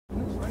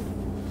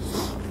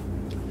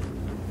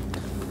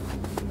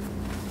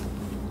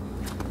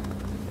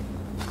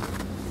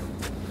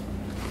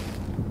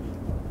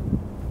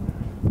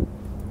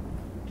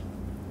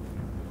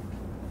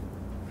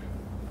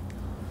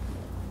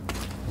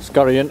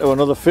Gary into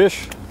another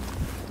fish.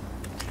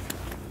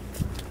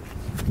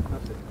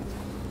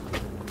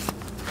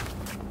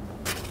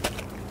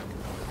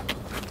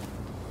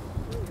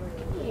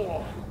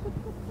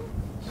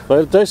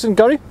 Well, decent,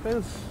 Gary?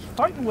 It's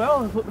fighting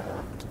well, but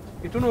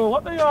you don't know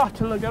what they are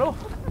till they get up.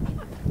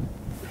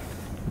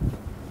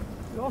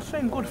 You're all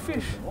seeing good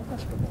fish.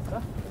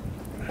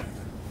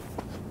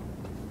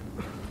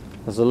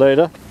 There's a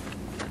leader.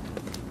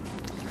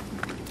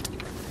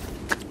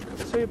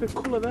 I see a bit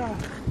colour there.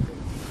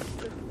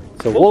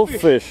 It's a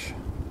wolffish.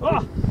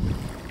 Ah!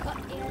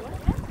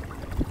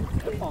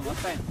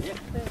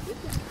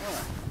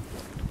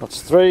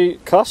 That's 3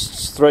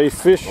 casts, 3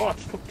 fish, Oh,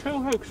 it's took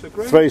 2 hooks, they're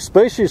great. 3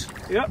 species.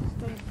 Yep.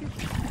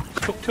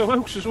 It's took 2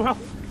 hooks as well.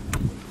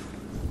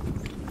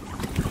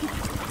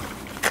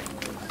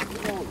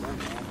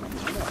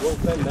 Well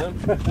bend down.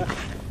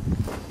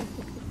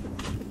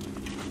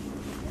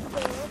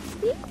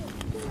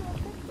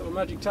 Got a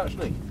magic touch,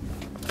 Nick.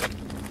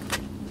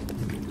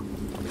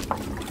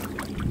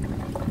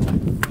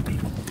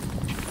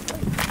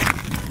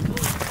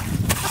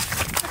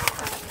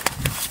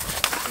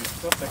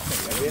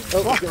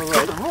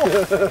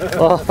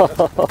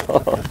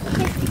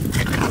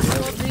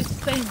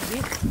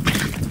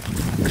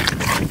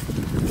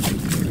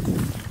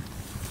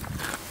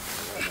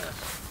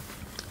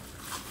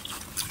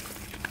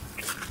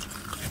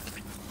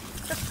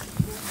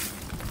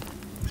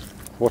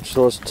 Watch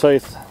those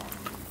teeth.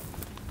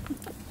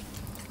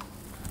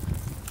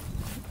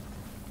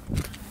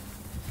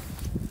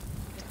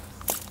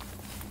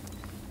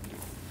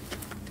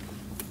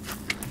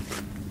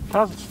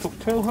 It's took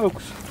 2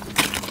 hooks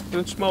in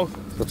its mouth.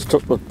 It's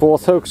took with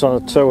both hooks on a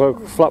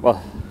 2-hook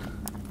flapper.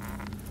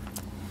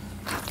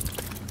 I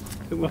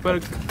think we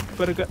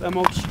better get them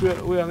out straight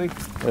away, I think.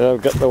 Yeah,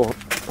 get the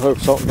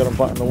hooks out and get them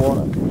back in the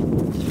water.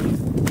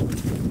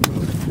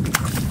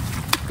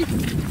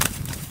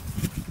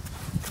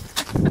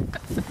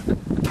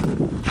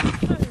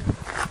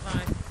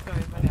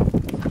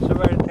 So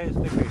very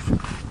tasty fish.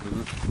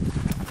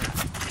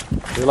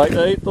 Do you like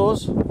to eat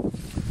those?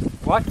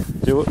 What?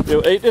 Do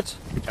you eat it?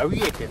 Oh, we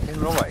eat it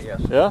in Norway,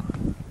 yes. Yeah?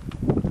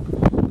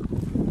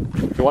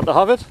 Do you want to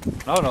have it?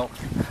 No, no.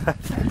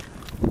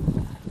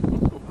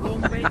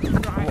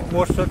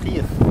 What's the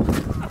teeth?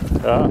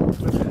 Yeah.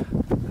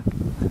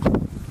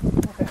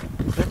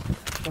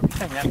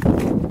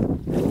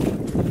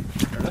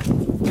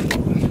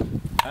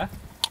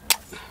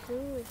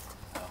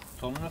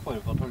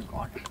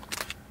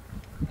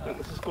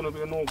 This is going to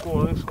be a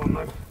no-go, this one,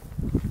 like.